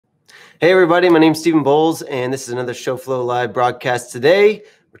Hey everybody, my name's Stephen Bowles, and this is another Shoflo live broadcast today.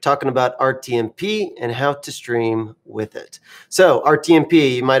 We're talking about RTMP and how to stream with it. So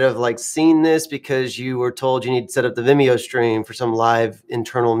RTMP, you might have seen this because you were told you need to set up the Vimeo stream for some live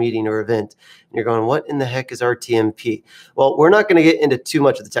internal meeting or event. And you're going, what in the heck is RTMP? Well, we're not going to get into too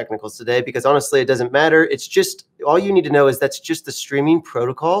much of the technicals today because honestly, it doesn't matter. It's just, all you need to know is that's just the streaming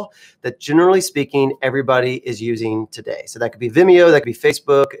protocol that generally speaking, everybody is using today. So that could be Vimeo, that could be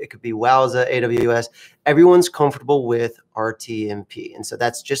Facebook, it could be Wowza, AWS. Everyone's comfortable with RTMP. And so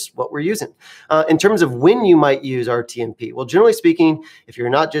that's just what we're using. In terms of when you might use RTMP, well, generally speaking, if you're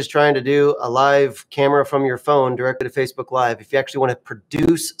not just trying to do a live camera from your phone directly to Facebook Live, if you actually want to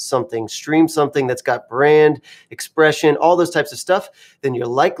produce something, stream something that's got brand, expression, all those types of stuff, then you're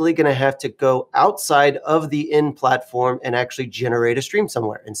likely going to have to go outside of the end platform and actually generate a stream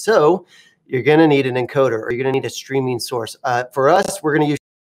somewhere. And so you're going to need an encoder or you're going to need a streaming source. For us, we're going to use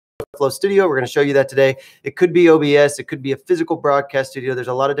Shoflo Studio. We're going to show you that today. It could be OBS. It could be a physical broadcast studio. There's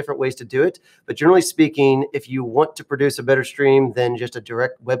a lot of different ways to do it. But generally speaking, if you want to produce a better stream than just a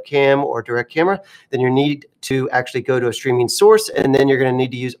direct webcam or direct camera, then you need to actually go to a streaming source. And then you're going to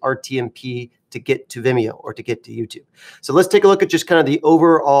need to use RTMP to get to Vimeo or to get to YouTube. So let's take a look at just kind of the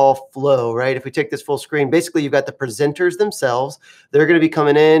overall flow, right? If we take this full screen, basically you've got the presenters themselves. They're going to be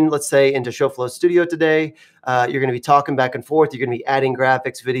coming in, let's say into Shoflo Studio today. You're going to be talking back and forth. You're going to be adding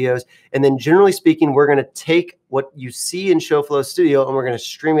graphics, videos. And then generally speaking, we're going to take what you see in Shoflo Studio and we're going to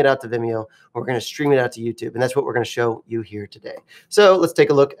stream it out to Vimeo. We're going to stream it out to YouTube. And that's what we're going to show you here today. So let's take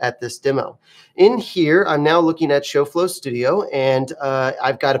a look at this demo. In here, I'm now looking at Shoflo Studio and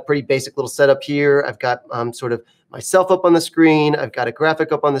I've got a pretty basic little setup here. I've got sort of myself up on the screen. I've got a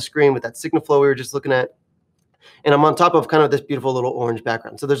graphic up on the screen with that signal flow we were just looking at. And I'm on top of kind of this beautiful little orange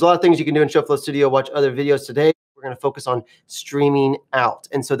background. So there's a lot of things you can do in Shoflo Studio. Watch other videos today. We're going to focus on streaming out.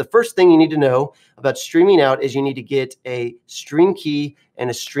 And so the first thing you need to know about streaming out is you need to get a stream key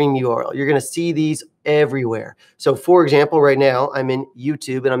and a stream URL. You're going to see these everywhere. So for example, right now I'm in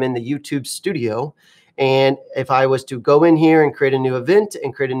YouTube and I'm in the YouTube studio. And if I was to go in here and create a new event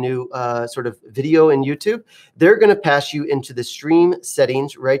and create a new sort of video in YouTube, they're going to pass you into the stream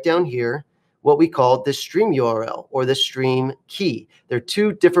settings right down here, what we call the stream URL or the stream key. They're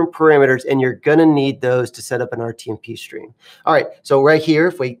two different parameters and you're gonna need those to set up an RTMP stream. All right, so right here,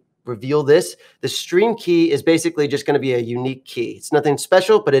 if we reveal this, the stream key is basically just gonna be a unique key. It's nothing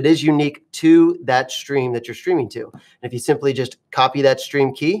special, but it is unique to that stream that you're streaming to. And if you simply just copy that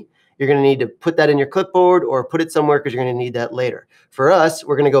stream key, you're going to need to put that in your clipboard or put it somewhere because you're going to need that later. For us,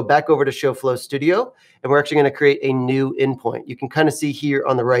 we're going to go back over to Shoflo Studio and we're actually going to create a new endpoint. You can kind of see here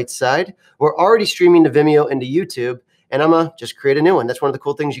on the right side, we're already streaming to Vimeo and to YouTube, and I'm going to just create a new one. That's one of the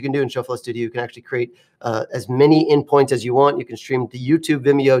cool things you can do in Shoflo Studio. You can actually create as many endpoints as you want. You can stream to YouTube,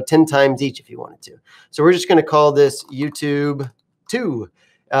 Vimeo 10 times each if you wanted to. So we're just going to call this YouTube 2.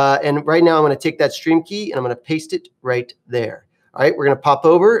 And right now I'm going to take that stream key and I'm going to paste it right there. All right, we're going to pop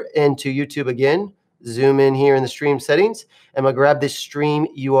over into YouTube again, zoom in here in the stream settings, and I'm going to grab this stream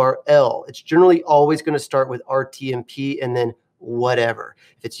URL. It's generally always going to start with RTMP and then whatever.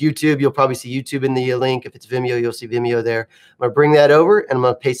 If it's YouTube, you'll probably see YouTube in the link. If it's Vimeo, you'll see Vimeo there. I'm going to bring that over and I'm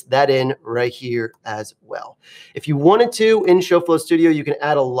going to paste that in right here as well. If you wanted to, in Shoflo Studio, you can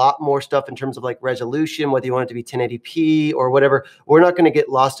add a lot more stuff in terms of resolution, whether you want it to be 1080p or whatever. We're not going to get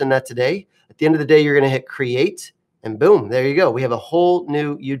lost in that today. At the end of the day, you're going to hit create. And boom, there you go. We have a whole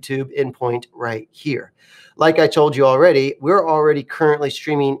new YouTube endpoint right here. Like I told you already, we're already currently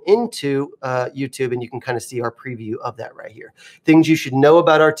streaming into YouTube, and you can kind of see our preview of that right here. Things you should know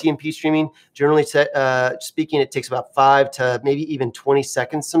about RTMP streaming, generally speaking, it takes about 5 to maybe even 20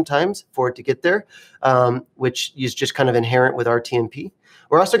 seconds sometimes for it to get there, which is just kind of inherent with RTMP.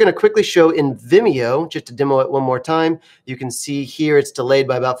 We're also going to quickly show in Vimeo, just to demo it one more time. You can see here it's delayed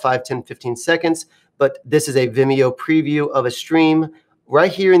by about 5, 10, 15 seconds. But this is a Vimeo preview of a stream.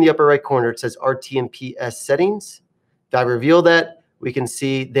 Right here in the upper right corner, it says RTMPS settings. If I reveal that, we can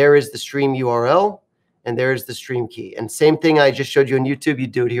see there is the stream URL and there's the stream key. And same thing I just showed you on YouTube, you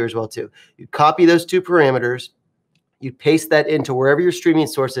do it here as well too. You copy those two parameters, you paste that into wherever your streaming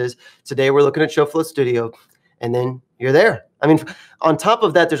source is. Today we're looking at Shoflo Studio, and then you're there. I mean, on top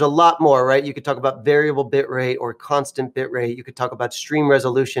of that, there's a lot more, right? You could talk about variable bit rate or constant bit rate. You could talk about stream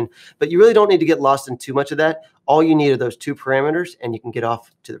resolution, but you really don't need to get lost in too much of that. All you need are those two parameters and you can get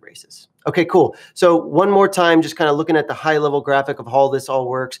off to the races. Okay, cool. So one more time, just kind of looking at the high level graphic of how this all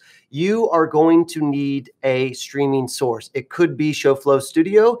works, you are going to need a streaming source. It could be Shoflo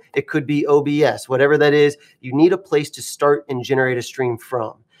Studio. It could be OBS, whatever that is. You need a place to start and generate a stream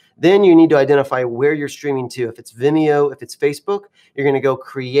from. Then you need to identify where you're streaming to. If it's Vimeo, if it's Facebook, you're going to go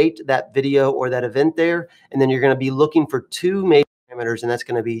create that video or that event there. And then you're going to be looking for two major parameters, and that's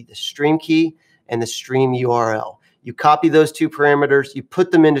going to be the stream key and the stream URL. You copy those two parameters, you put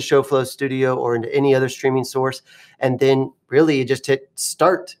them into Shoflo Studio or into any other streaming source, and then really you just hit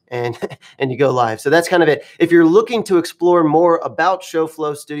start and you go live. So that's kind of it. If you're looking to explore more about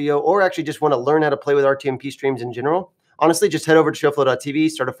Shoflo Studio or actually just want to learn how to play with RTMP streams in general, honestly, just head over to shoflo.tv,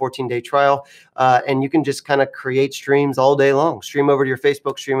 start a 14-day trial, and you can just kind of create streams all day long. Stream over to your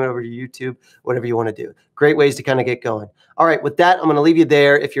Facebook, stream it over to YouTube, whatever you want to do. Great ways to kind of get going. All right, with that, I'm going to leave you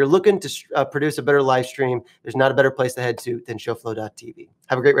there. If you're looking to produce a better live stream, there's not a better place to head to than shoflo.tv.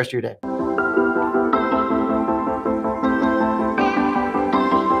 Have a great rest of your day.